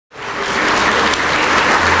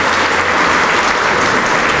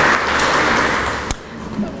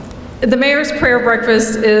The Mayor's Prayer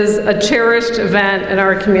Breakfast is a cherished event in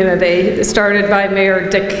our community, started by Mayor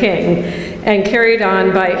Dick King and carried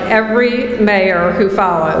on by every mayor who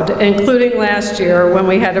followed, including last year when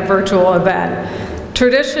we had a virtual event.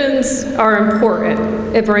 Traditions are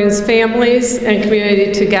important. It brings families and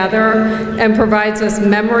community together and provides us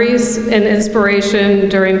memories and inspiration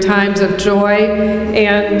during times of joy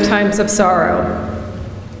and times of sorrow.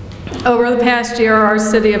 Over the past year, our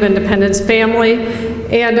City of Independence family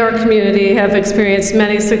and our community have experienced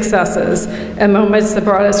many successes and moments that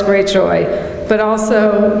brought us great joy, but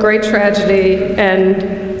also great tragedy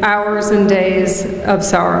and hours and days of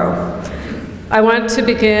sorrow. I want to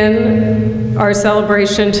begin our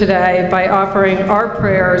celebration today by offering our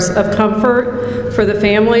prayers of comfort for the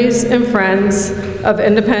families and friends of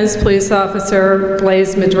Independence Police Officer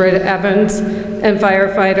Blaze Madrid Evans and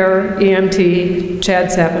firefighter EMT Chad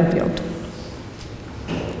Sappenfield.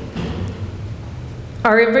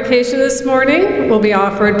 Our invocation this morning will be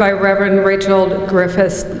offered by Reverend Rachel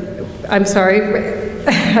Griffiths. I'm sorry,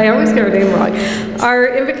 I always get her name wrong.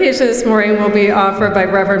 Our invocation this morning will be offered by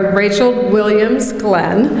Reverend Rachel Williams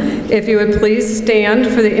Glenn. If you would please stand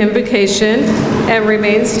for the invocation and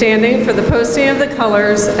remain standing for the posting of the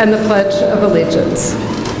colors and the Pledge of Allegiance.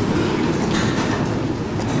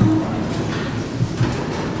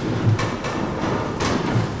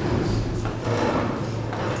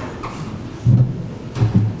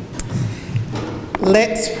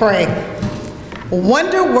 Let's pray.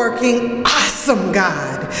 Wonder-working, awesome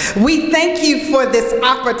God, we thank you for this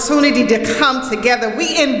opportunity to come together.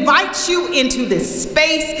 We invite you into this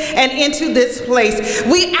space and into this place.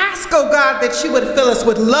 We ask, oh God, that you would fill us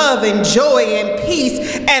with love and joy and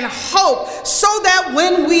peace and hope so that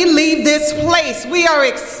when we leave this place, we are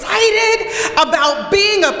excited about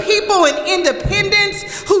being a people in Independence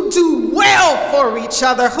who do well for each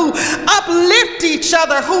other, who uplift each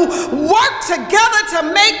other, who work together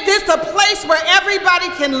to make this a place where everybody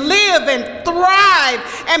can live and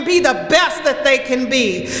thrive and be the best that they can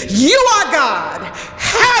be. You are God.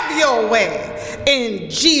 Have your way. In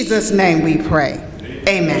Jesus' name we pray.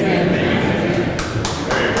 Amen. Amen.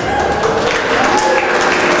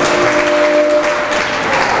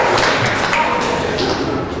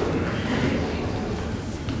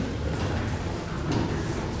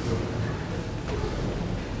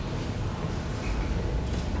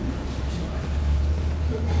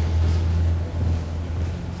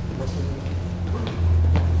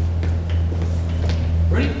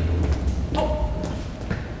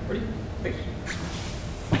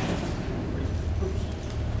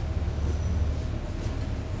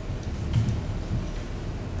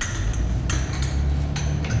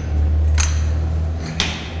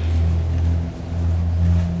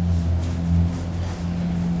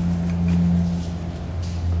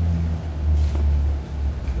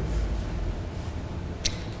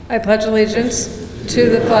 I pledge allegiance to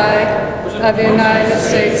the flag of the United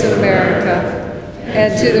States of America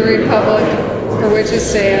and to the republic for which it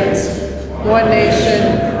stands, one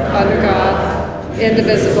nation, under God,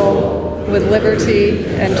 indivisible, with liberty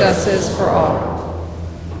and justice for all.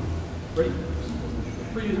 Ready?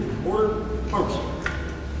 Order, arms.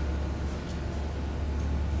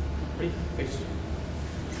 Ready? Face.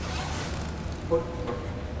 Foot.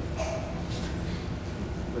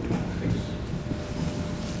 Ready? Face.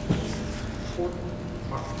 Foot.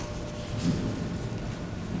 Mark.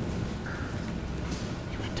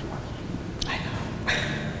 I know.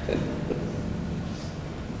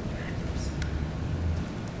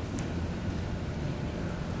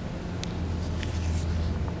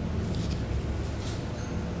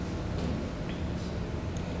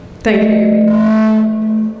 Thank you.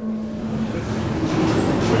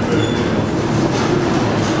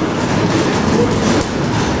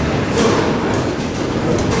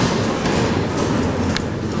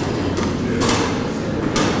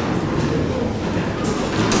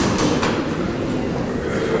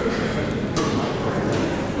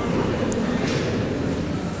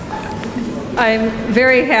 I'm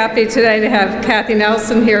very happy today to have Kathy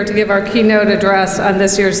Nelson here to give our keynote address on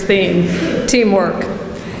this year's theme, Teamwork.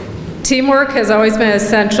 Teamwork has always been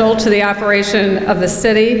essential to the operation of the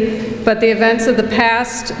city, but the events of the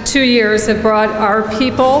past 2 years have brought our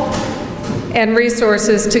people and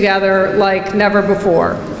resources together like never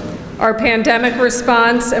before. Our pandemic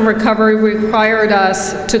response and recovery required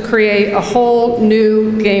us to create a whole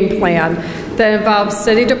new game plan that involves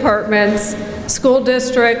city departments, school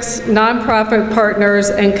districts, nonprofit partners,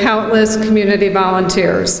 and countless community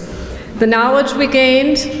volunteers. The knowledge we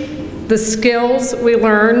gained, the skills we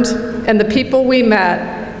learned, and the people we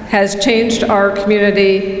met has changed our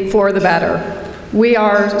community for the better. We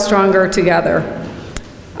are stronger together.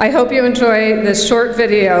 I hope you enjoy this short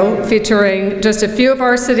video featuring just a few of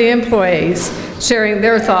our city employees sharing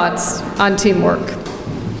their thoughts on teamwork.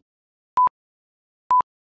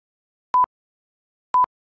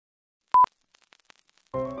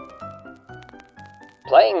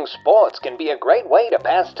 Playing sports can be a great way to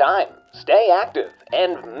pass time, stay active,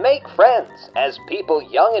 and make friends as people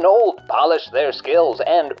young and old polish their skills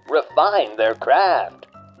and refine their craft.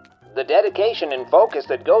 The dedication and focus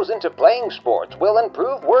that goes into playing sports will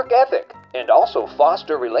improve work ethic and also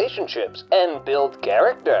foster relationships and build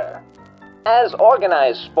character. As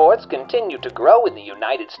organized sports continue to grow in the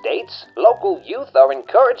United States, local youth are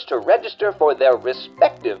encouraged to register for their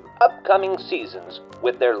respective upcoming seasons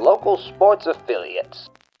with their local sports affiliates.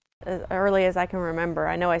 As early as I can remember,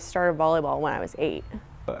 I know I started volleyball when I was 8.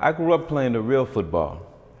 I grew up playing the real football.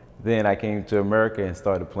 Then I came to America and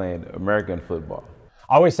started playing American football.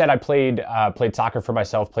 I always said I played soccer for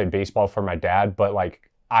myself, played baseball for my dad, but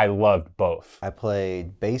like I loved both. I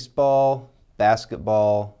played baseball,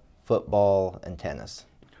 basketball, football, and tennis.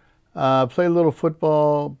 Played a little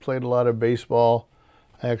football, played a lot of baseball.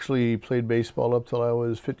 I actually played baseball up till I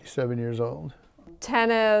was 57 years old.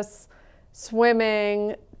 Tennis,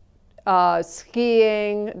 swimming,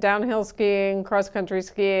 skiing, downhill skiing, cross-country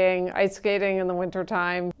skiing, ice skating in the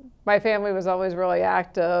wintertime. My family was always really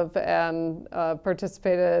active and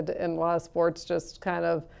participated in a lot of sports just kind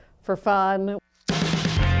of for fun.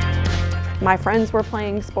 My friends were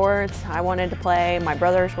playing sports, I wanted to play, my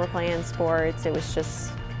brothers were playing sports. It was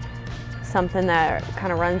just something that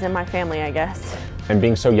kind of runs in my family, I guess. And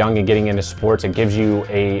being so young and getting into sports, it gives you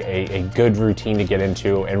a good routine to get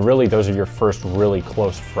into, and really those are your first really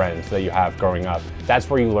close friends that you have growing up. That's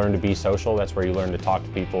where you learn to be social, that's where you learn to talk to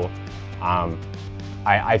people.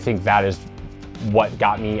 I think that is what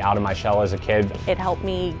got me out of my shell as a kid. It helped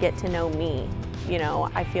me get to know me. You know,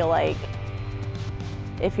 I feel like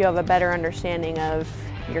if you have a better understanding of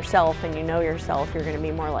yourself and you know yourself, you're going to be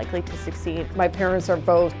more likely to succeed. My parents are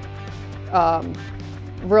both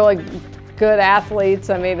really good athletes.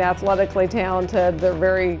 I mean, athletically talented. They're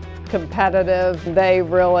very competitive. They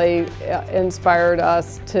really inspired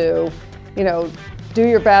us to, you know, do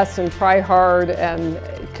your best and try hard and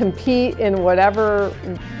compete in whatever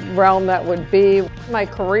realm that would be. My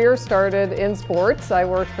career started in sports. I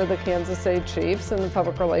worked for the Kansas City Chiefs in the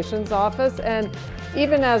public relations office, and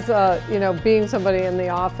even as you know, being somebody in the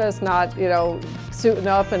office, not, you know, suiting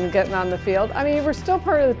up and getting on the field, I mean, you were still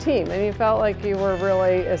part of the team and you felt like you were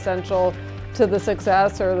really essential to the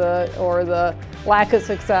success or the lack of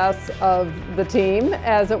success of the team,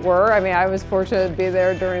 as it were. I mean, I was fortunate to be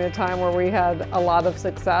there during a time where we had a lot of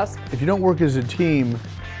success. If you don't work as a team,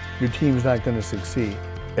 your team's not going to succeed.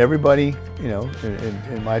 Everybody, you know,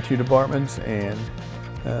 in my 2 departments and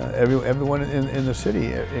everyone in the city,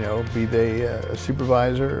 you know, be they a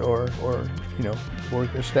supervisor or you know,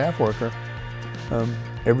 a staff worker,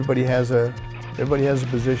 everybody has a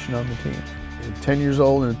position on the team. 10 years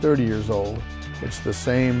old and 30 years old, it's the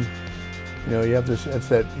same. You know, you have this.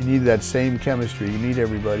 You need that same chemistry. You need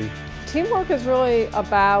everybody. Teamwork is really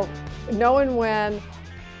about knowing when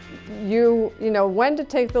when to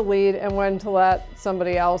take the lead and when to let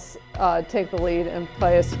somebody else take the lead and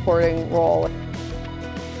play a supporting role.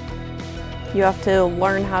 You have to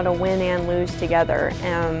learn how to win and lose together,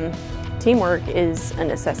 and teamwork is a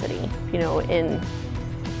necessity, you know, in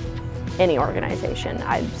any organization.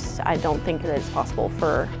 I don't think that it's possible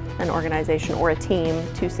for an organization or a team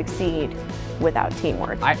to succeed without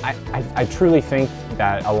teamwork. I truly think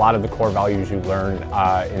that a lot of the core values you learn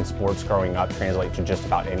in sports growing up translate to just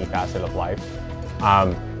about any facet of life.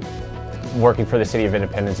 Working for the City of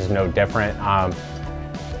Independence is no different.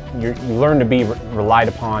 You learn to be relied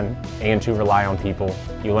upon and to rely on people.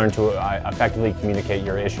 You learn to effectively communicate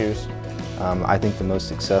your issues. I think the most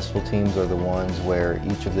successful teams are the ones where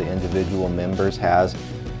each of the individual members has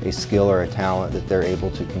a skill or a talent that they're able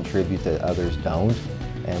to contribute that others don't.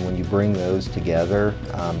 And when you bring those together,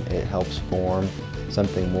 it helps form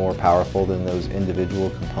something more powerful than those individual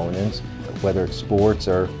components. Whether it's sports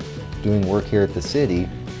or doing work here at the city,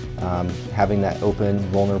 having that open,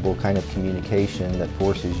 vulnerable kind of communication that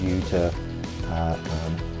forces you to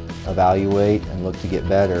evaluate and look to get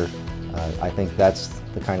better, I think that's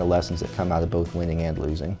the kind of lessons that come out of both winning and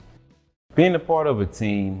losing. Being a part of a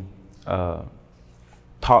team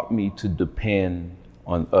taught me to depend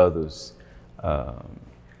on others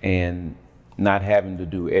and not having to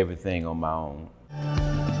do everything on my own.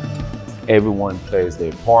 Everyone plays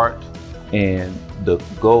their part, and the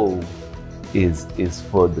goal is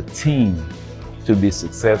for the team to be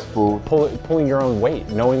successful. Pulling your own weight,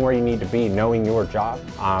 knowing where you need to be, knowing your job.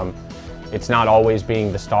 It's not always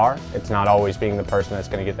being the star. It's not always being the person that's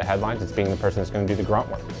going to get the headlines. It's being the person that's going to do the grunt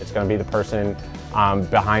work. It's going to be the person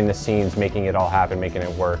behind the scenes making it all happen, making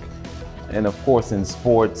it work. And of course in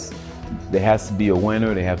sports, there has to be a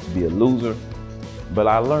winner, there has to be a loser. But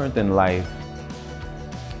I learned in life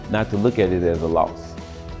not to look at it as a loss.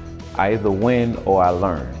 I either win or I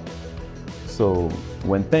learn. So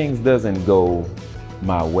when things doesn't go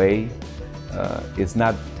my way, it's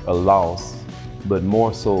not a loss, but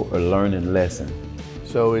more so a learning lesson.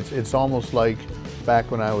 So it's almost like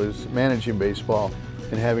back when I was managing baseball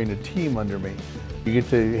and having a team under me. You get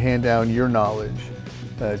to hand down your knowledge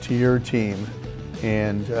to your team,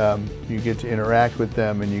 and you get to interact with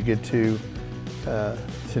them, and you get to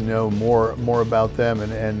know more about them,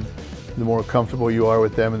 and the more comfortable you are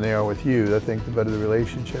with them and they are with you, I think the better the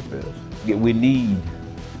relationship is. We need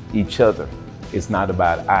each other. It's not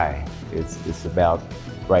about I. It's about,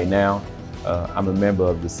 right now, I'm a member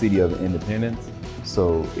of the City of Independence,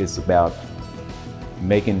 so it's about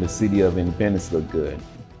making the City of Independence look good.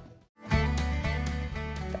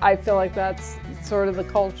 I feel like that's sort of the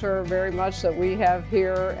culture very much that we have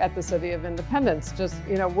here at the City of Independence. Just,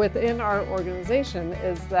 you know, within our organization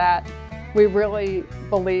is that we really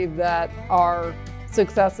believe that our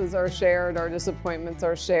successes are shared, our disappointments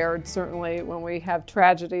are shared. Certainly when we have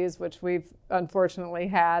tragedies, which we've unfortunately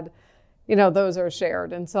had, you know, those are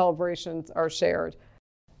shared, and celebrations are shared.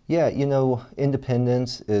 Yeah, you know,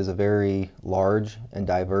 Independence is a very large and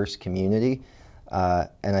diverse community,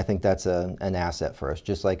 and I think that's an asset for us,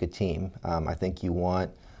 just like a team. I think you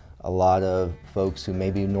want a lot of folks who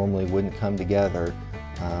maybe normally wouldn't come together,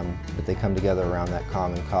 but they come together around that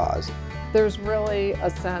common cause. There's really a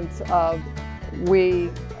sense of we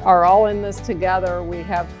are all in this together, we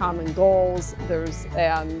have common goals,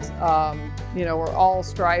 and you know, we're all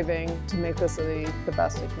striving to make the city the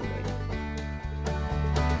best it can be.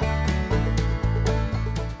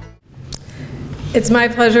 It's my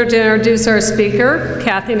pleasure to introduce our speaker,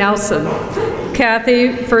 Kathy Nelson.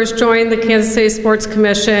 Kathy first joined the Kansas City Sports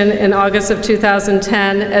Commission in August of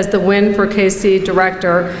 2010 as the Win for KC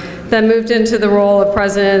Director, then moved into the role of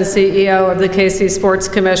President and CEO of the KC Sports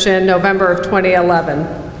Commission in November of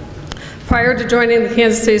 2011. Prior to joining the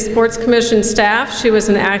Kansas City Sports Commission staff, she was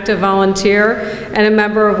an active volunteer and a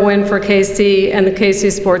member of Win for KC and the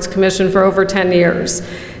KC Sports Commission for over 10 years.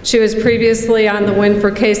 She was previously on the Win for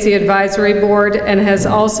KC Advisory Board and has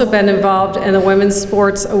also been involved in the Women's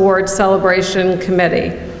Sports Awards Celebration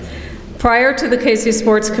Committee. Prior to the KC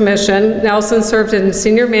Sports Commission, Nelson served in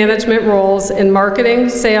senior management roles in marketing,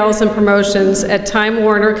 sales, and promotions at Time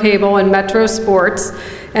Warner Cable and Metro Sports,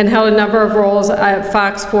 and held a number of roles at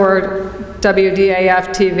Fox 4 WDAF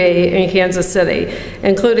TV in Kansas City,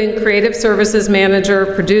 including creative services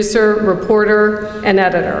manager, producer, reporter, and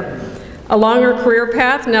editor. Along her career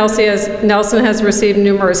path, Nelson has received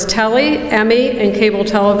numerous Telly, Emmy, and cable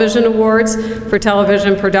television awards for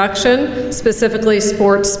television production, specifically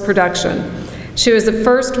sports production. She was the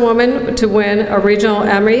first woman to win a regional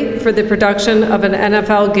Emmy for the production of an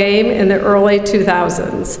NFL game in the early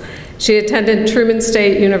 2000s. She attended Truman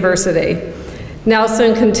State University.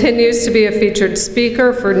 Nelson continues to be a featured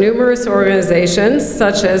speaker for numerous organizations,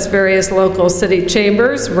 such as various local city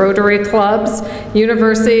chambers, Rotary clubs,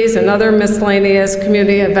 universities, and other miscellaneous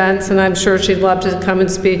community events, and I'm sure she'd love to come and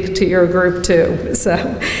speak to your group too. So,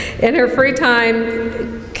 in her free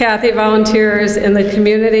time, Kathy volunteers in the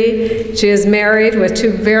community. She is married with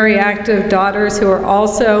two very active daughters who are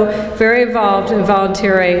also very involved in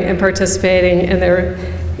volunteering and participating in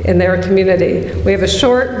their community. We have a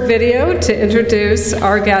short video to introduce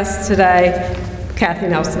our guest today, Kathy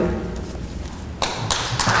Nelson.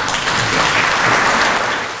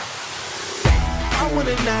 I want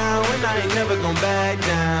it now and I ain't never gonna back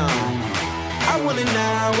down. I want it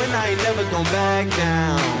now and I ain't never gonna back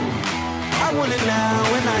down. I want it now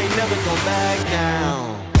and I ain't never gonna back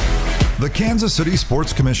down. The Kansas City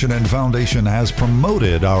Sports Commission and Foundation has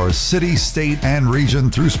promoted our city, state, and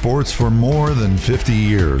region through sports for more than 50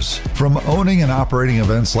 years. From owning and operating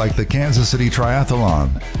events like the Kansas City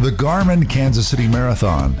Triathlon, the Garmin Kansas City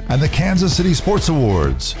Marathon, and the Kansas City Sports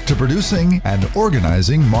Awards, to producing and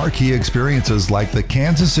organizing marquee experiences like the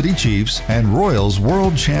Kansas City Chiefs and Royals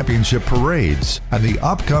World Championship parades and the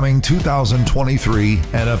upcoming 2023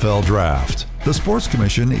 NFL Draft. The Sports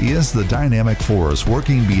Commission is the dynamic force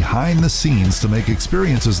working behind the scenes to make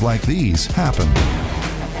experiences like these happen.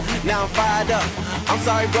 now I'm fired up. I'm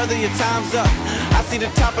sorry, brother, your time's up. I see the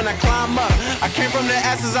top and I climb up. I came from the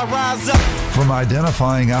ashes, I rise up. From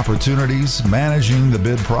identifying opportunities, managing the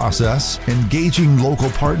bid process, engaging local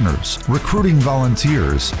partners, recruiting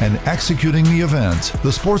volunteers, and executing the event,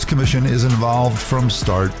 the Sports Commission is involved from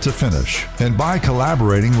start to finish. And by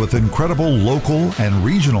collaborating with incredible local and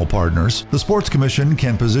regional partners, the Sports Commission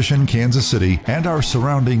can position Kansas City and our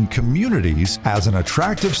surrounding communities as an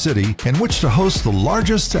attractive city in which to host the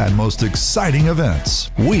largest and most exciting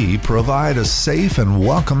events. We provide a safe and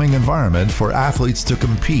welcoming environment for athletes to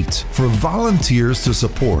compete, for volunteers to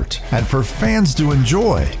support, and for fans to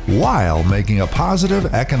enjoy, while making a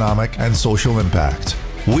positive economic and social impact.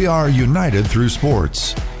 We are united through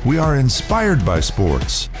sports. We are inspired by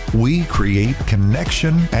sports. We create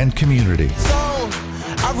connection and community. So,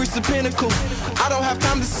 I reached the pinnacle. I don't have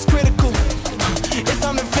time, this is critical. It's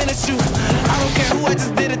time to finish you. I don't care who I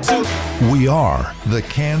just did it to. We are the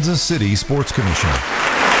Kansas City Sports Commission.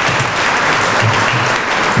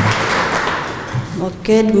 Well,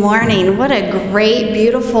 good morning. What a great,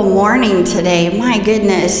 beautiful morning today. My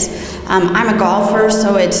goodness. I'm a golfer,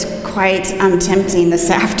 so it's quite tempting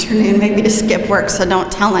this afternoon maybe to skip work, so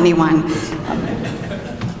don't tell anyone.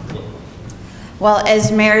 Well,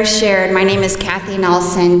 as Mayor shared, my name is Kathy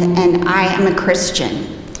Nelson, and I am a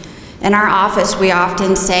Christian. In our office, we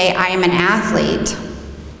often say, I am an athlete.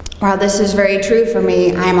 While this is very true for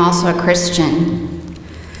me, I am also a Christian.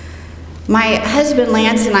 My husband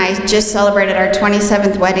Lance and I just celebrated our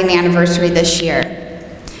 27th wedding anniversary this year.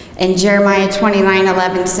 And Jeremiah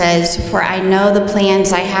 29:11 says, "For I know the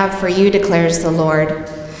plans I have for you, declares the Lord."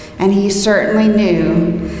 And he certainly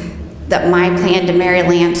knew that my plan to marry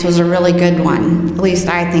Lance was a really good one. At least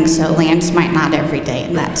I think so. Lance might not every day,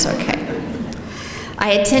 and that's okay.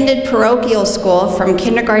 I attended parochial school from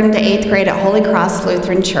kindergarten to 8th grade at Holy Cross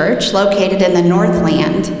Lutheran Church, located in the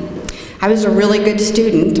Northland. I was a really good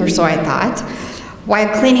student, or so I thought. While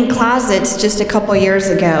cleaning closets just a couple years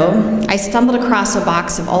ago, I stumbled across a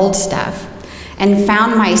box of old stuff and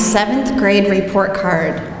found my 7th grade report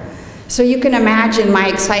card. So you can imagine my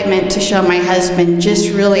excitement to show my husband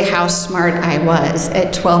just really how smart I was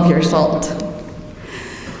at 12 years old.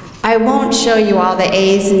 I won't show you all the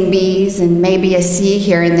A's and B's and maybe a C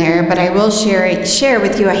here and there, but I will share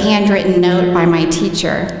with you a handwritten note by my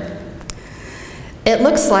teacher. It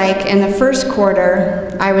looks like in the first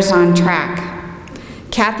quarter, I was on track.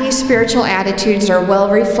 Kathy's spiritual attitudes are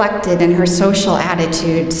well reflected in her social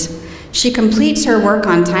attitudes. She completes her work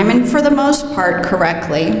on time and for the most part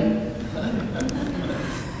correctly.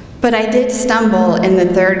 But I did stumble in the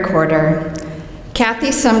third quarter.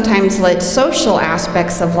 Kathy sometimes lets social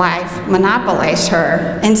aspects of life monopolize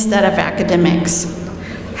her instead of academics.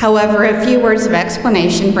 However, a few words of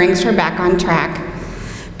explanation brings her back on track.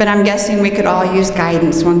 But I'm guessing we could all use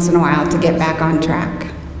guidance once in a while to get back on track.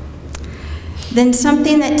 Then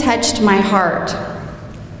something that touched my heart.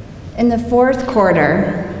 In the fourth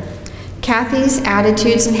quarter, Kathy's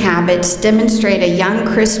attitudes and habits demonstrate a young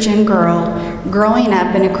Christian girl growing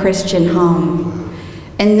up in a Christian home.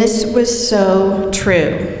 And this was so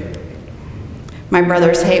true. My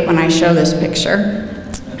brothers hate when I show this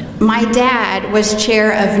picture. My dad was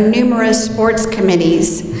chair of numerous sports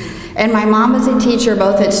committees, and my mom was a teacher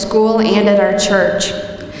both at school and at our church.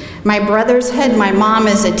 My brothers had my mom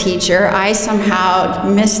as a teacher. I somehow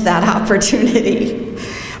missed that opportunity.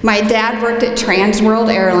 My dad worked at Trans World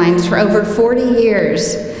Airlines for over 40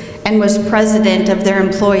 years and was president of their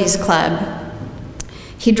employees club.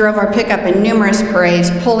 He drove our pickup in numerous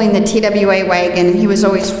parades, pulling the TWA wagon, and he was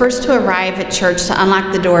always first to arrive at church to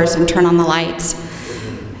unlock the doors and turn on the lights.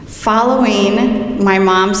 Following my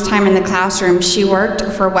mom's time in the classroom, she worked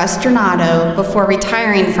for Western Auto before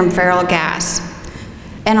retiring from Feral Gas.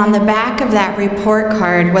 And on the back of that report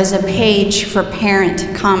card was a page for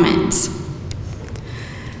parent comments.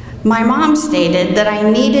 My mom stated that I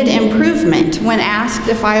needed improvement when asked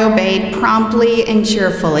if I obeyed promptly and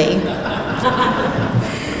cheerfully.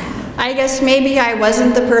 I guess maybe I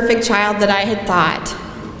wasn't the perfect child that I had thought,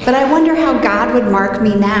 but I wonder how God would mark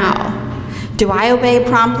me now. Do I obey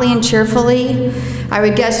promptly and cheerfully? I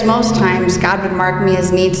would guess most times God would mark me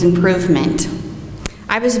as needs improvement.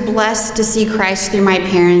 I was blessed to see Christ through my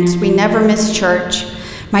parents. We never missed church.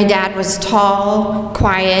 My dad was a tall and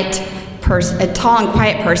quiet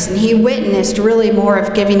person. He witnessed really more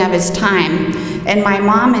of giving of his time. And my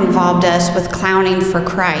mom involved us with clowning for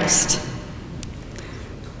Christ.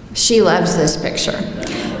 She loves this picture.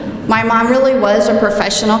 My mom really was a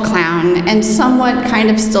professional clown and somewhat kind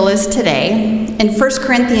of still is today. In 1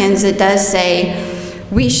 Corinthians, it does say,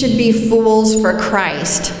 we should be fools for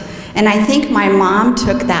Christ. And I think my mom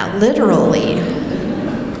took that literally.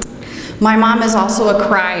 My mom is also a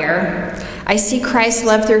crier. I see Christ's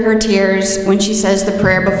love through her tears when she says the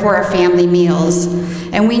prayer before our family meals.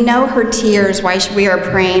 And we know her tears while we are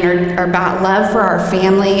praying are about love for our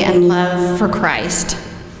family and love for Christ.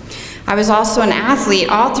 I was also an athlete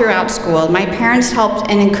all throughout school. My parents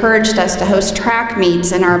helped and encouraged us to host track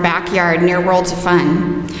meets in our backyard near Worlds of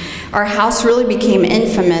Fun. Our house really became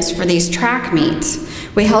infamous for these track meets.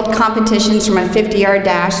 We held competitions from a 50-yard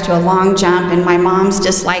dash to a long jump, and my mom's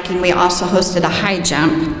disliking, we also hosted a high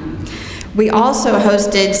jump. We also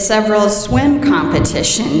hosted several swim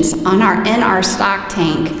competitions in our stock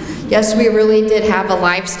tank. Yes, we really did have a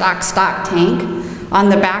livestock stock tank on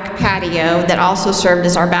the back patio that also served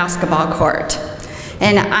as our basketball court.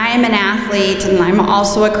 And I'm an athlete, and I'm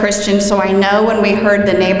also a Christian, so I know when we heard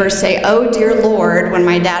the neighbors say, "Oh dear Lord," when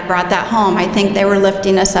my dad brought that home, I think they were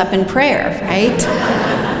lifting us up in prayer, right?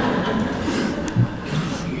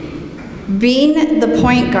 Being the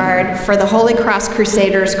point guard for the Holy Cross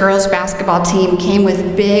Crusaders girls basketball team came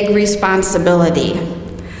with big responsibility.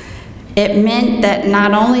 It meant that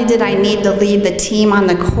not only did I need to lead the team on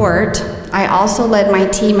the court, I also led my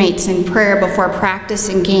teammates in prayer before practice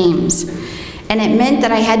and games. And it meant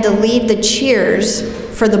that I had to lead the cheers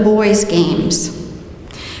for the boys' games.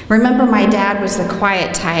 Remember, my dad was the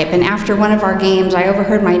quiet type, and after one of our games, I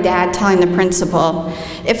overheard my dad telling the principal,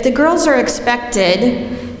 "If the girls are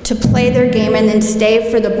expected to play their game and then stay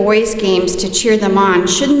for the boys' games to cheer them on,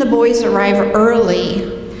 shouldn't the boys arrive early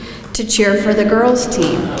to cheer for the girls'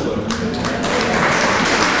 team?"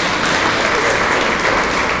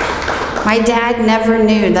 My dad never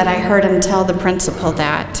knew that I heard him tell the principal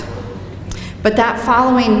that. But that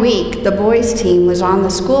following week, the boys' team was on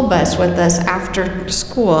the school bus with us after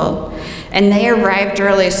school, and they arrived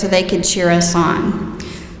early so they could cheer us on.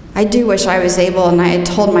 I do wish I was able, and I had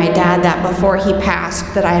told my dad that before he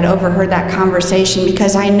passed, that I had overheard that conversation,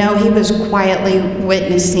 because I know he was quietly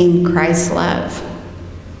witnessing Christ's love.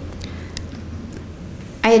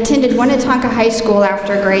 I attended Winnetonka High School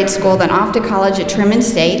after grade school, then off to college at Truman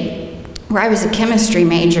State, where I was a chemistry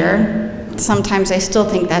major. Sometimes I still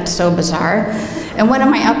think that's so bizarre. In one of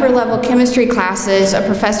my upper level chemistry classes, a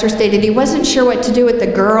professor stated he wasn't sure what to do with the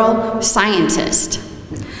girl scientist.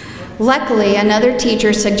 Luckily, another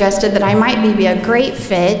teacher suggested that I might be a great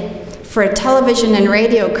fit for a television and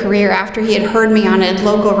radio career after he had heard me on a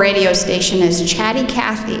local radio station as Chatty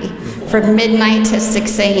Cathy from midnight to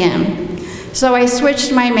 6 a.m. So I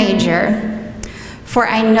switched my major. "For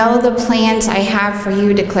I know the plans I have for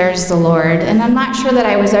you, declares the Lord." And I'm not sure that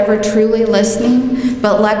I was ever truly listening,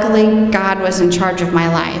 but luckily God was in charge of my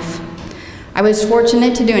life. I was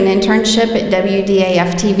fortunate to do an internship at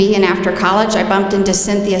WDAF-TV, and after college I bumped into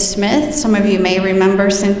Cynthia Smith. Some of you may remember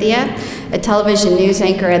Cynthia, a television news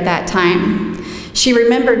anchor at that time. She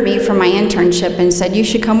remembered me from my internship and said, "You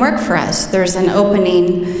should come work for us. There's an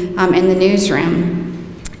opening in the newsroom."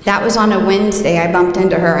 That was on a Wednesday. I bumped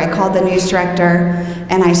into her. I called the news director,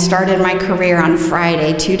 and I started my career on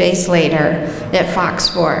Friday, 2 days later, at Fox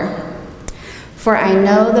 4. "For I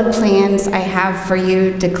know the plans I have for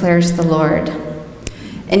you, declares the Lord."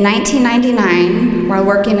 In 1999, while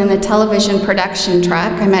working in a television production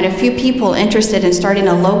truck, I met a few people interested in starting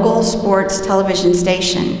a local sports television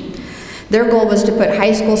station. Their goal was to put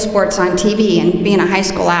high school sports on TV, and being a high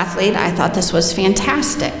school athlete, I thought this was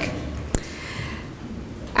fantastic.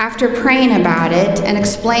 After praying about it and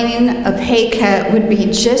explaining a pay cut would be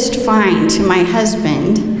just fine to my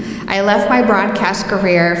husband, I left my broadcast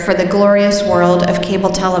career for the glorious world of cable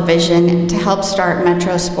television to help start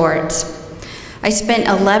Metro Sports. I spent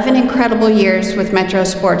 11 incredible years with Metro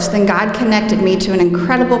Sports, then God connected me to an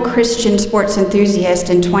incredible Christian sports enthusiast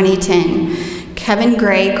in 2010. Kevin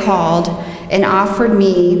Gray called and offered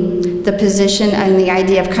me the position and the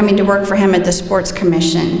idea of coming to work for him at the Sports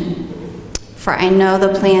Commission. "For I know the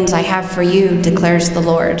plans I have for you, declares the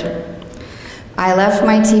Lord." I left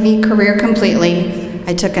my TV career completely.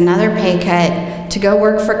 I took another pay cut to go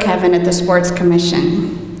work for Kevin at the Sports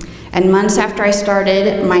Commission. And months after I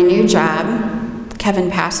started my new job,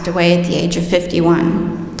 Kevin passed away at the age of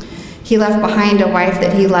 51. He left behind a wife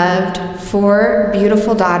that he loved, 4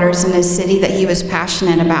 beautiful daughters in a city that he was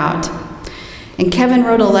passionate about. And Kevin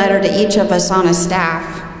wrote a letter to each of us on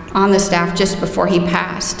the staff just before he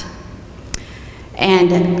passed.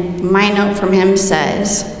 And my note from him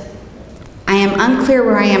says, "I am unclear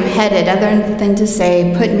where I am headed other than to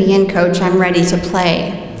say, 'Put me in, coach, I'm ready to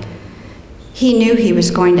play.'" He knew he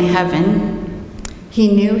was going to heaven. He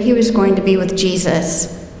knew he was going to be with Jesus.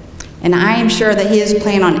 And I am sure that he is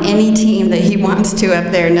playing on any team that he wants to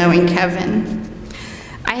up there, knowing Kevin.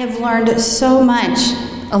 I have learned so much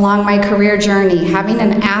along my career journey. Having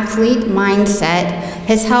an athlete mindset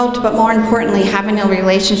has helped, but more importantly, having a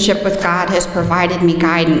relationship with God has provided me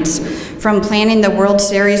guidance. From planning the World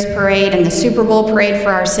Series parade and the Super Bowl parade for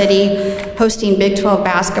our city, hosting Big 12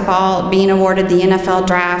 basketball, being awarded the NFL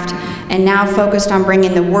draft, and now focused on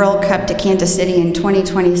bringing the World Cup to Kansas City in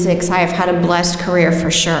 2026, I have had a blessed career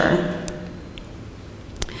for sure.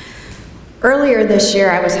 Earlier this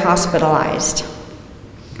year, I was hospitalized.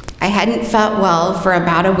 I hadn't felt well for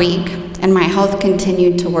about a week, and my health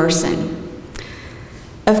continued to worsen.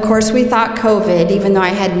 Of course, we thought COVID, even though I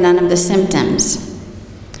had none of the symptoms.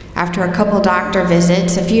 After a couple doctor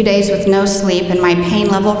visits, a few days with no sleep, and my pain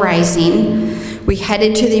level rising, we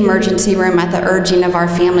headed to the emergency room at the urging of our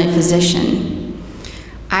family physician.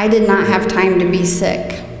 I did not have time to be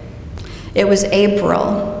sick. It was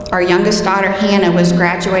April. Our youngest daughter, Hannah, was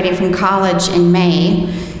graduating from college in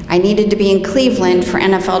May. I needed to be in Cleveland for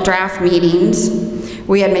NFL draft meetings.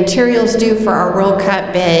 We had materials due for our World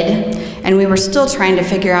Cup bid, and we were still trying to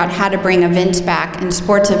figure out how to bring events back and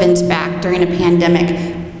sports events back during a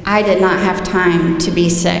pandemic. I did not have time to be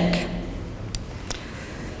sick.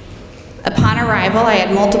 Upon arrival, I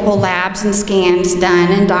had multiple labs and scans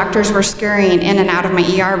done, and doctors were scurrying in and out of my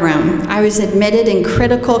ER room. I was admitted in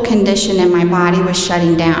critical condition and my body was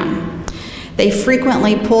shutting down. They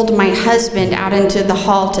frequently pulled my husband out into the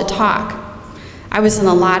hall to talk. I was in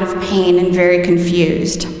a lot of pain and very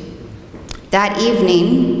confused. That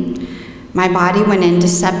evening, my body went into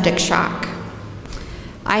septic shock.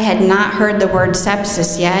 I had not heard the word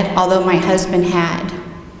sepsis yet, although my husband had.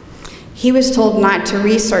 He was told not to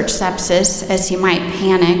research sepsis as he might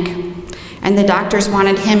panic, and the doctors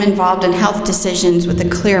wanted him involved in health decisions with a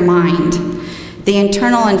clear mind. The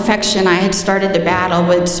internal infection I had started to battle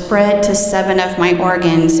would spread to 7 of my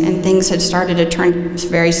organs, and things had started to turn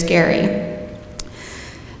very scary.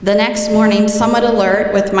 The next morning, somewhat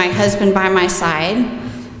alert with my husband by my side,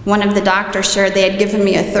 one of the doctors shared they had given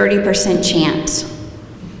me a 30% chance.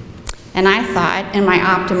 And I thought, in my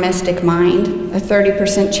optimistic mind, a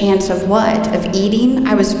 30% chance of what? Of eating?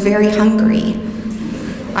 I was very hungry.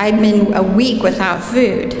 I'd been a week without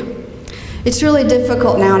food. It's really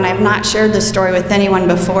difficult now, and I've not shared this story with anyone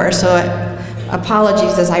before, so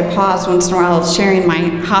apologies as I pause once in a while sharing my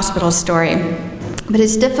hospital story. But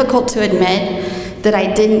it's difficult to admit that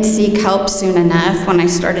I didn't seek help soon enough when I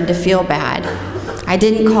started to feel bad. I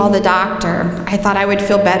didn't call the doctor. I thought I would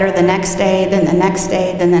feel better the next day, then the next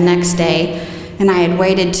day, then the next day, and I had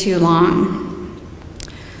waited too long.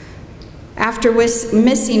 After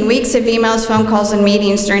missing weeks of emails, phone calls, and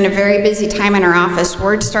meetings during a very busy time in our office,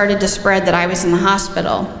 word started to spread that I was in the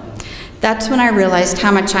hospital. That's when I realized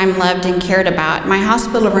how much I'm loved and cared about. My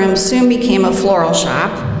hospital room soon became a floral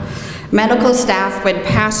shop. Medical staff would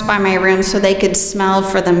pass by my room so they could smell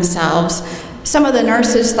for themselves. Some of the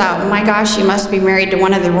nurses thought, oh my gosh, you must be married to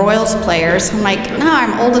one of the Royals players. I'm like, no,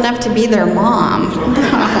 I'm old enough to be their mom.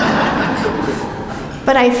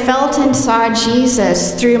 But I felt and saw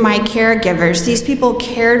Jesus through my caregivers. These people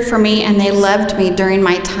cared for me and they loved me during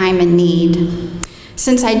my time in need.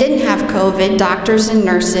 Since I didn't have COVID, doctors and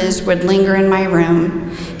nurses would linger in my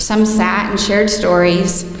room. Some sat and shared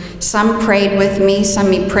stories. Some prayed with me,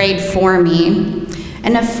 some prayed for me.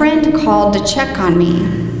 And a friend called to check on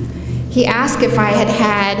me. He asked if I had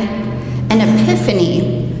had an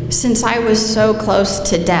epiphany since I was so close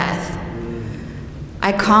to death.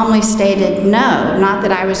 I calmly stated no, not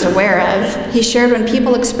that I was aware of. He shared when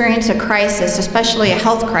people experience a crisis, especially a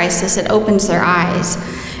health crisis, it opens their eyes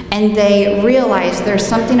and they realize there's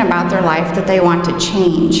something about their life that they want to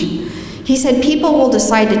change. He said people will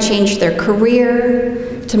decide to change their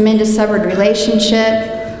career, to mend a severed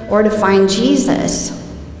relationship, or to find Jesus.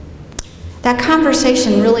 That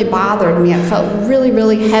conversation really bothered me. It felt really,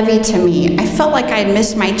 really heavy to me. I felt like I had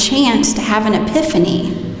missed my chance to have an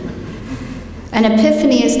epiphany. An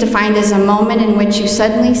epiphany is defined as a moment in which you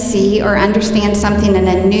suddenly see or understand something in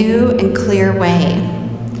a new and clear way.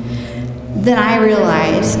 Then I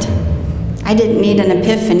realized I didn't need an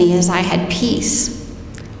epiphany as I had peace.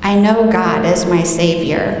 I know God as my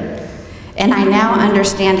Savior. And I now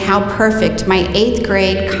understand how perfect my 8th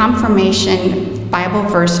grade confirmation Bible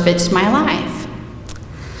verse fits my life.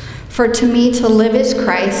 For to me to live is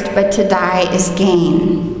Christ, but to die is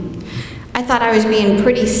gain. I thought I was being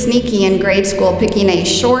pretty sneaky in grade school, picking a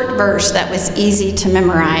short verse that was easy to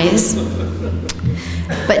memorize.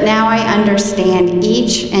 But now I understand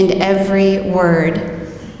each and every word.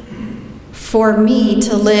 For me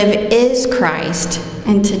to live is Christ,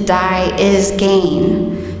 and to die is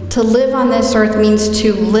gain. To live on this earth means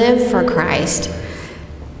to live for Christ.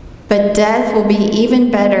 But death will be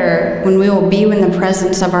even better when we will be in the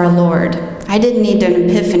presence of our Lord. I didn't need an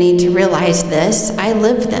epiphany to realize this. I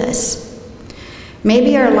live this.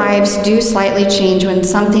 Maybe our lives do slightly change when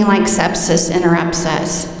something like sepsis interrupts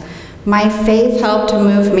us. My faith helped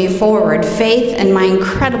move me forward. Faith in my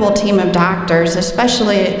incredible team of doctors,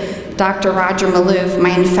 especially Dr. Roger Malouf,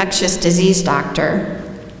 my infectious disease doctor.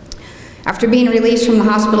 After being released from the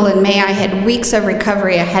hospital in May, I had weeks of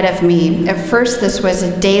recovery ahead of me. At first, this was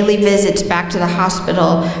daily visits back to the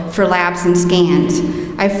hospital for labs and scans.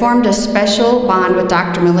 I formed a special bond with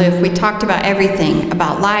Dr. Malouf. We talked about everything,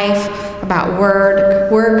 about life, about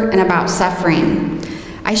work, and about suffering.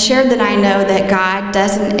 I shared that I know that God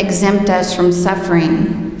doesn't exempt us from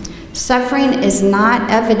suffering. Suffering is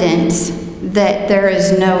not evidence that there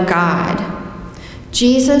is no God.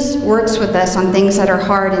 Jesus works with us on things that are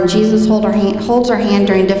hard, and Jesus holds our hand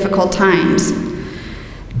during difficult times.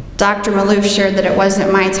 Dr. Malouf shared that it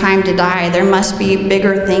wasn't my time to die. There must be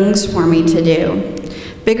bigger things for me to do.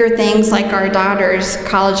 Bigger things like our daughter's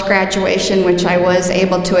college graduation, which I was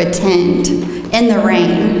able to attend in the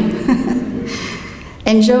rain.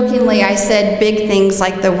 And jokingly, I said big things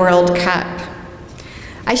like the World Cup.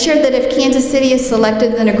 I shared that if Kansas City is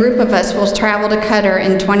selected, then a group of us will travel to Qatar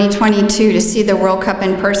in 2022 to see the World Cup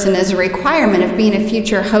in person as a requirement of being a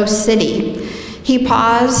future host city. He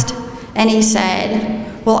paused and he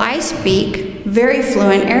said, well, I speak very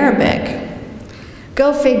fluent Arabic.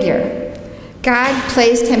 Go figure. God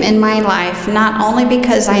placed him in my life not only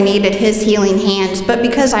because I needed his healing hands, but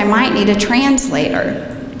because I might need a translator.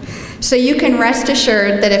 So you can rest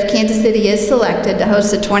assured that if Kansas City is selected to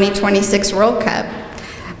host the 2026 World Cup,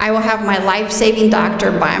 I will have my life-saving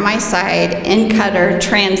doctor by my side in Qatar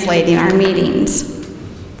translating our meetings.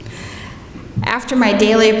 After my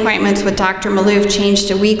daily appointments with Dr. Malouf changed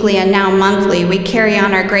to weekly and now monthly, we carry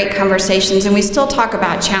on our great conversations and we still talk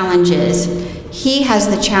about challenges. He has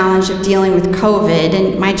the challenge of dealing with COVID,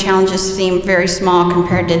 and my challenges seem very small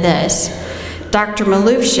compared to this. Dr.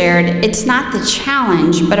 Malouf shared, it's not the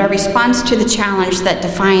challenge, but our response to the challenge that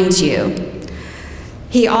defines you.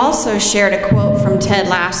 He also shared a quote from Ted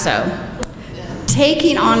Lasso.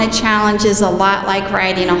 Taking on a challenge is a lot like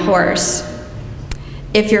riding a horse.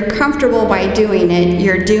 If you're comfortable by doing it,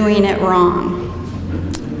 you're doing it wrong.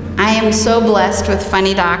 I am so blessed with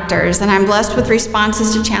funny doctors, and I'm blessed with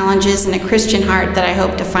responses to challenges and a Christian heart that I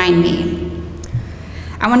hope to find me.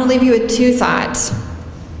 I want to leave you with two thoughts.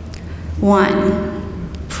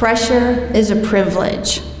 One, pressure is a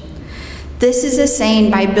privilege. This is a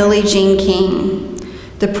saying by Billie Jean King.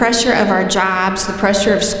 The pressure of our jobs, the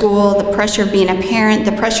pressure of school, the pressure of being a parent,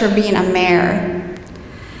 the pressure of being a mayor.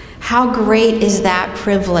 How great is that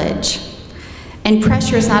privilege? And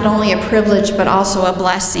pressure is not only a privilege, but also a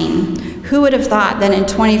blessing. Who would have thought that in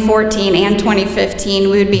 2014 and 2015,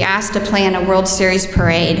 we would be asked to play in a World Series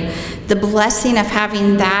parade? The blessing of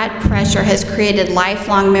having that pressure has created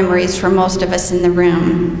lifelong memories for most of us in the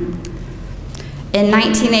room. In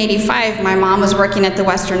 1985, my mom was working at the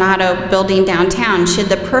Western Auto building downtown. She had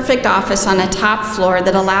the perfect office on a top floor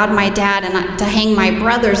that allowed my dad to hang my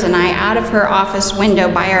brothers and I out of her office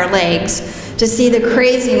window by our legs to see the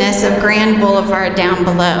craziness of Grand Boulevard down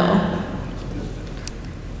below.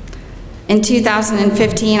 In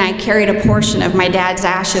 2015, I carried a portion of my dad's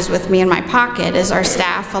ashes with me in my pocket as our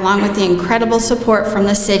staff, along with the incredible support from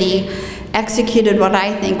the city, executed what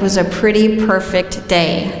I think was a pretty perfect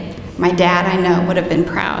day. My dad, I know, would have been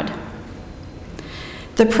proud.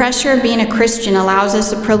 The pressure of being a Christian allows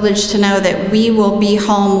us a privilege to know that we will be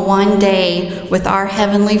home one day with our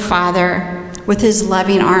Heavenly Father, with his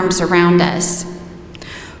loving arms around us.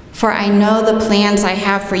 For I know the plans I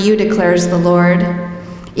have for you, declares the Lord.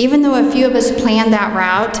 Even though a few of us planned that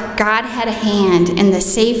route, God had a hand in the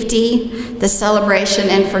safety, the celebration,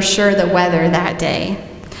 and for sure the weather that day.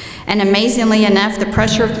 And amazingly enough, the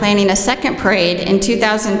pressure of planning a second parade in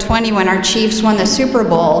 2020 when our Chiefs won the Super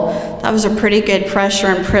Bowl, that was a pretty good pressure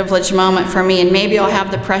and privilege moment for me, and maybe I'll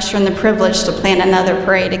have the pressure and the privilege to plan another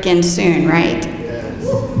parade again soon, right?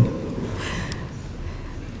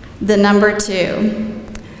 The number two.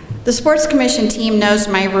 The Sports Commission team knows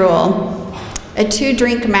my rule. A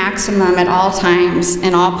 2-drink maximum at all times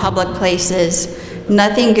in all public places.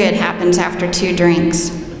 Nothing good happens after 2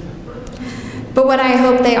 drinks. But what I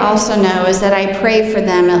hope they also know is that I pray for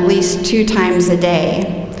them at least 2 times a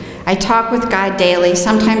day. I talk with God daily.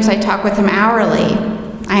 Sometimes I talk with him hourly.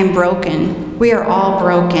 I am broken. We are all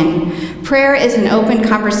broken. Prayer is an open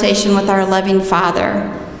conversation with our loving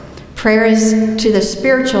Father. Prayer is to the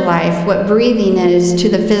spiritual life what breathing is to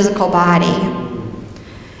the physical body.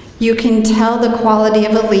 You can tell the quality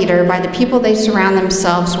of a leader by the people they surround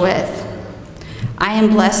themselves with. I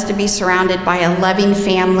am blessed to be surrounded by a loving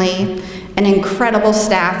family, an incredible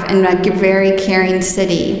staff, and a very caring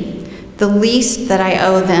city. The least that I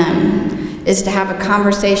owe them is to have a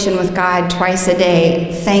conversation with God twice a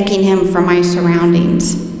day, thanking Him for my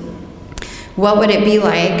surroundings. What would it be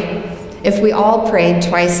like if we all prayed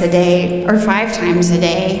twice a day or 5 times a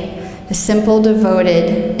day? The simple,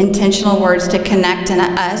 devoted, intentional words to connect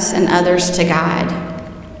us and others to God.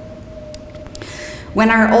 When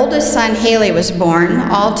our oldest son, Haley, was born,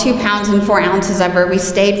 all 2 pounds and 4 ounces of her, we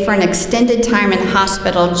stayed for an extended time in the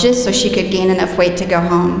hospital just so she could gain enough weight to go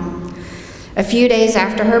home. A few days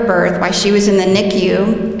after her birth, while she was in the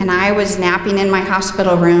NICU and I was napping in my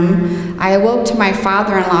hospital room, I awoke to my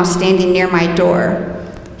father-in-law standing near my door.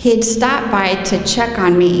 He had stopped by to check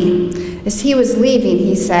on me. As he was leaving,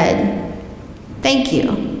 he said, "Thank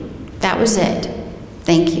you. That was it.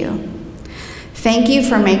 Thank you. Thank you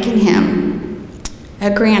for making him a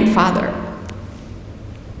grandfather."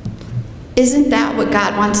 Isn't that what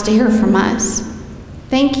God wants to hear from us?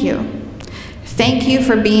 Thank you. Thank you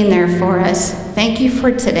for being there for us. Thank you for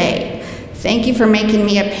today. Thank you for making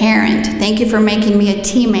me a parent. Thank you for making me a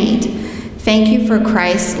teammate. Thank you for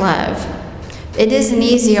Christ's love. It isn't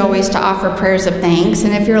easy always to offer prayers of thanks,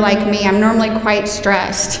 and if you're like me, I'm normally quite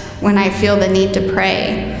stressed when I feel the need to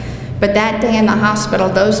pray. But that day in the hospital,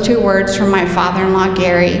 those 2 words from my father-in-law,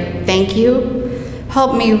 Gary, "Thank you,"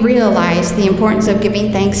 helped me realize the importance of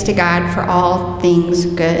giving thanks to God for all things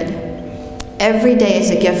good. Every day is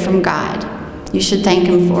a gift from God. You should thank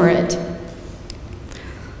Him for it.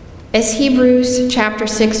 As Hebrews chapter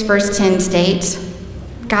 6, verse 10 states,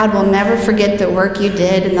 God will never forget the work you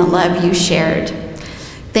did and the love you shared.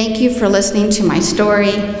 Thank you for listening to my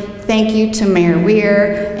story. Thank you to Mayor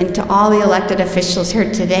Weir and to all the elected officials here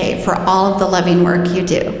today for all of the loving work you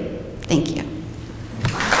do. Thank you.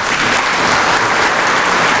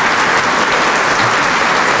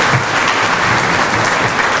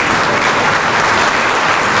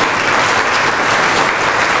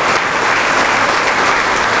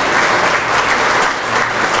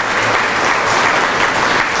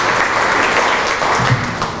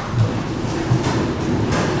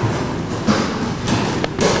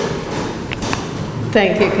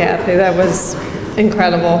 Thank you, Kathy. That was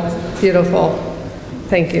incredible, beautiful.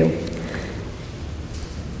 Thank you.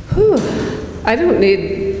 Whew. I don't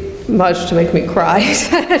need much to make me cry.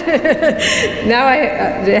 Now I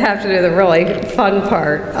have to do the really fun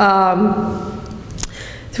part.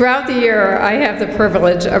 Throughout the year, I have the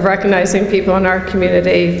privilege of recognizing people in our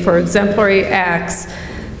community for exemplary acts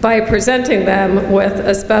by presenting them with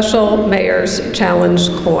a special Mayor's Challenge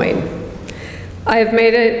coin. I have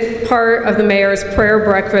made it part of the Mayor's Prayer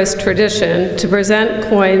Breakfast tradition to present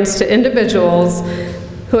coins to individuals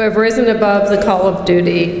who have risen above the call of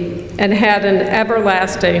duty and had an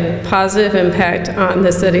everlasting positive impact on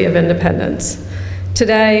the City of Independence.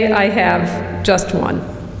 Today, I have just one.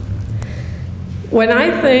 When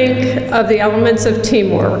I think of the elements of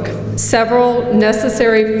teamwork, several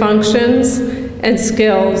necessary functions and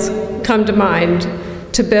skills come to mind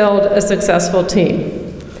to build a successful team.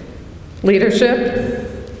 Leadership,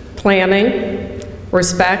 planning,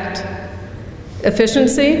 respect,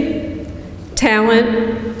 efficiency,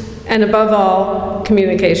 talent, and above all,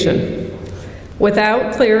 communication.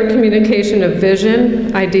 Without clear communication of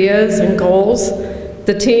vision, ideas, and goals,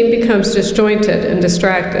 the team becomes disjointed and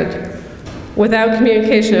distracted. Without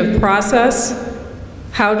communication of process,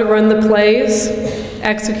 how to run the plays,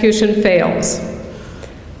 execution fails.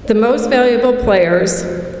 The most valuable players,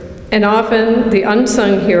 and often the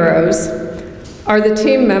unsung heroes, are the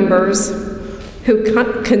team members who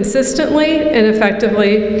consistently and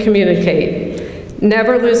effectively communicate,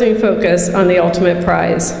 never losing focus on the ultimate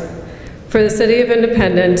prize. For the City of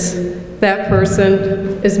Independence, that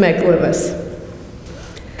person is Meg Lewis.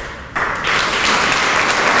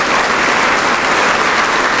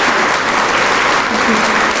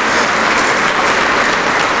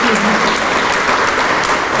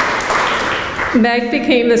 Meg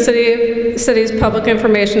became the city's public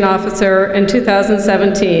information officer in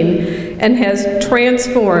 2017 and has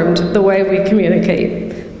transformed the way we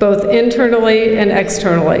communicate, both internally and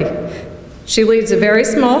externally. She leads a very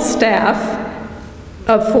small staff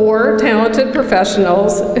of 4 talented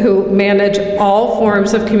professionals who manage all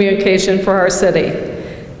forms of communication for our city.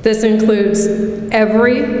 This includes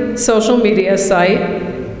every social media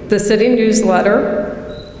site, the city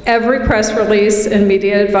newsletter, every press release and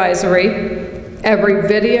media advisory, every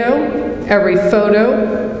video, every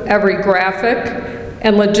photo, every graphic,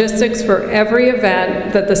 and logistics for every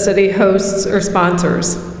event that the city hosts or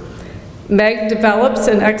sponsors. Meg develops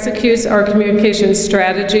and executes our communication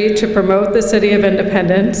strategy to promote the City of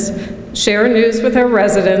Independence, share news with our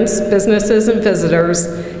residents, businesses, and visitors,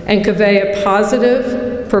 and convey a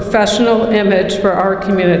positive, professional image for our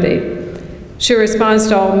community. She responds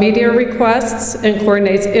to all media requests and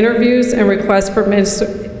coordinates interviews and requests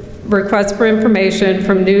for information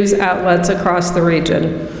from news outlets across the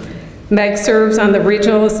region. Meg serves on the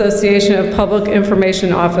Regional Association of Public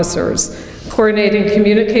Information Officers, coordinating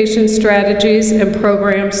communication strategies and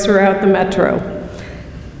programs throughout the metro.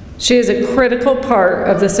 She is a critical part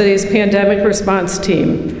of the city's pandemic response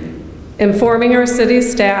team, informing our city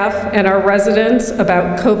staff and our residents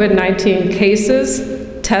about COVID-19 cases,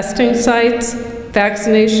 testing sites,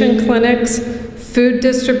 vaccination clinics, food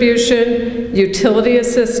distribution, utility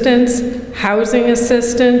assistance, housing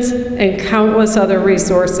assistance, and countless other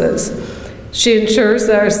resources. She ensures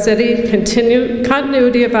that our city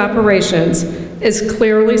continuity of operations is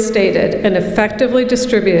clearly stated and effectively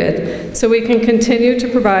distributed so we can continue to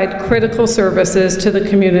provide critical services to the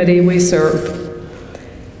community we serve.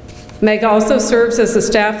 Meg also serves as the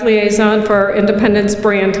staff liaison for our Independence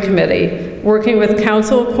Brand Committee, working with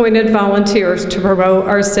council-appointed volunteers to promote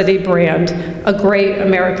our city brand, A Great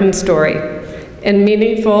American Story, in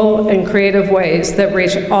meaningful and creative ways that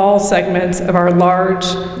reach all segments of our large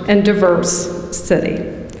and diverse city.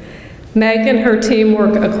 Meg and her team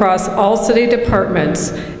work across all city departments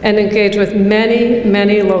and engage with many,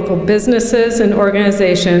 many local businesses and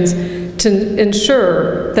organizations to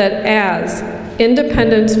ensure that as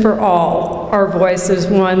Independence for All, our voice is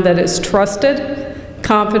one that is trusted,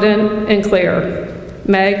 confident, and clear.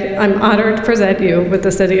 Meg, I'm honored to present you with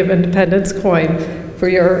the City of Independence coin for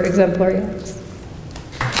your exemplary acts.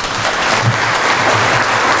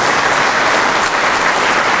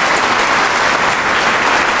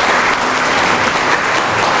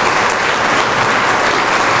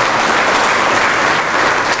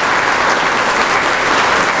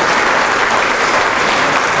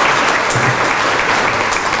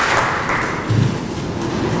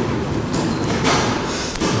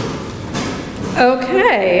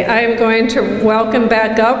 Okay, I am going to welcome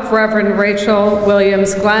back up Reverend Rachel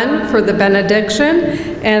Williams-Glenn for the benediction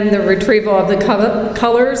and the retrieval of the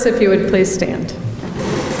colors. If you would please stand.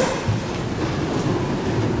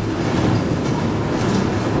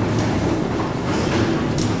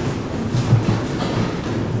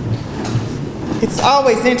 It's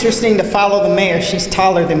always interesting to follow the mayor. She's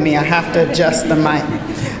taller than me. I have to adjust the mic.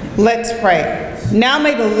 Let's pray. Now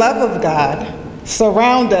may the love of God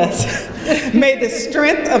surround us. May the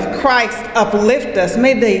strength of Christ uplift us.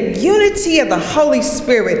 May the unity of the Holy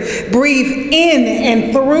Spirit breathe in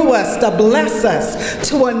and through us to bless us,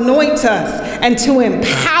 to anoint us, and to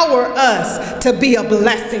empower us to be a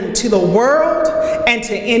blessing to the world and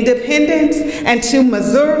to Independence and to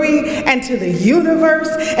Missouri and to the universe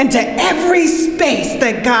and to every space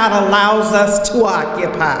that God allows us to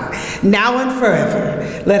occupy. Now and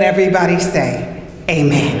forever, let everybody say,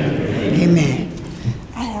 amen. Amen.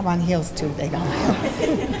 I have on heels too, they don't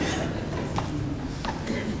have.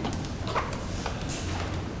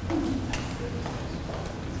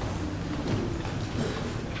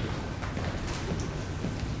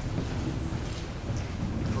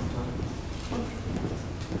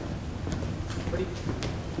 Ready?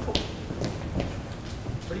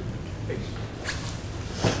 Ready? Face.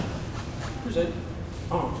 Present.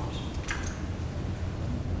 Arms.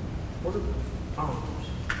 Order. Arms.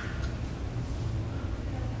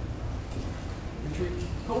 Retreat.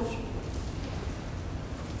 Colors.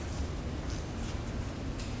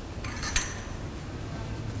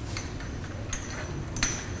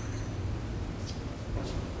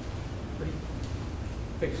 Ready?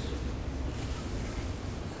 Face.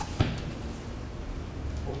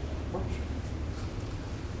 March.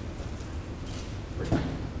 Ready?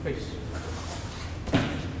 Face.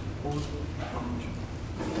 Forward. March.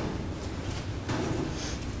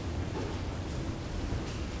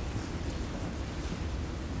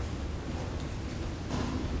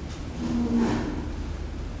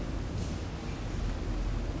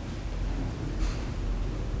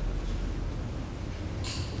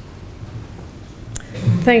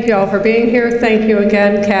 Thank you all for being here. Thank you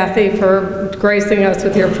again, Kathy, for gracing us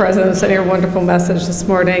with your presence and your wonderful message this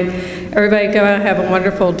morning. Everybody go out and have a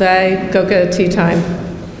wonderful day. Go get a tea time.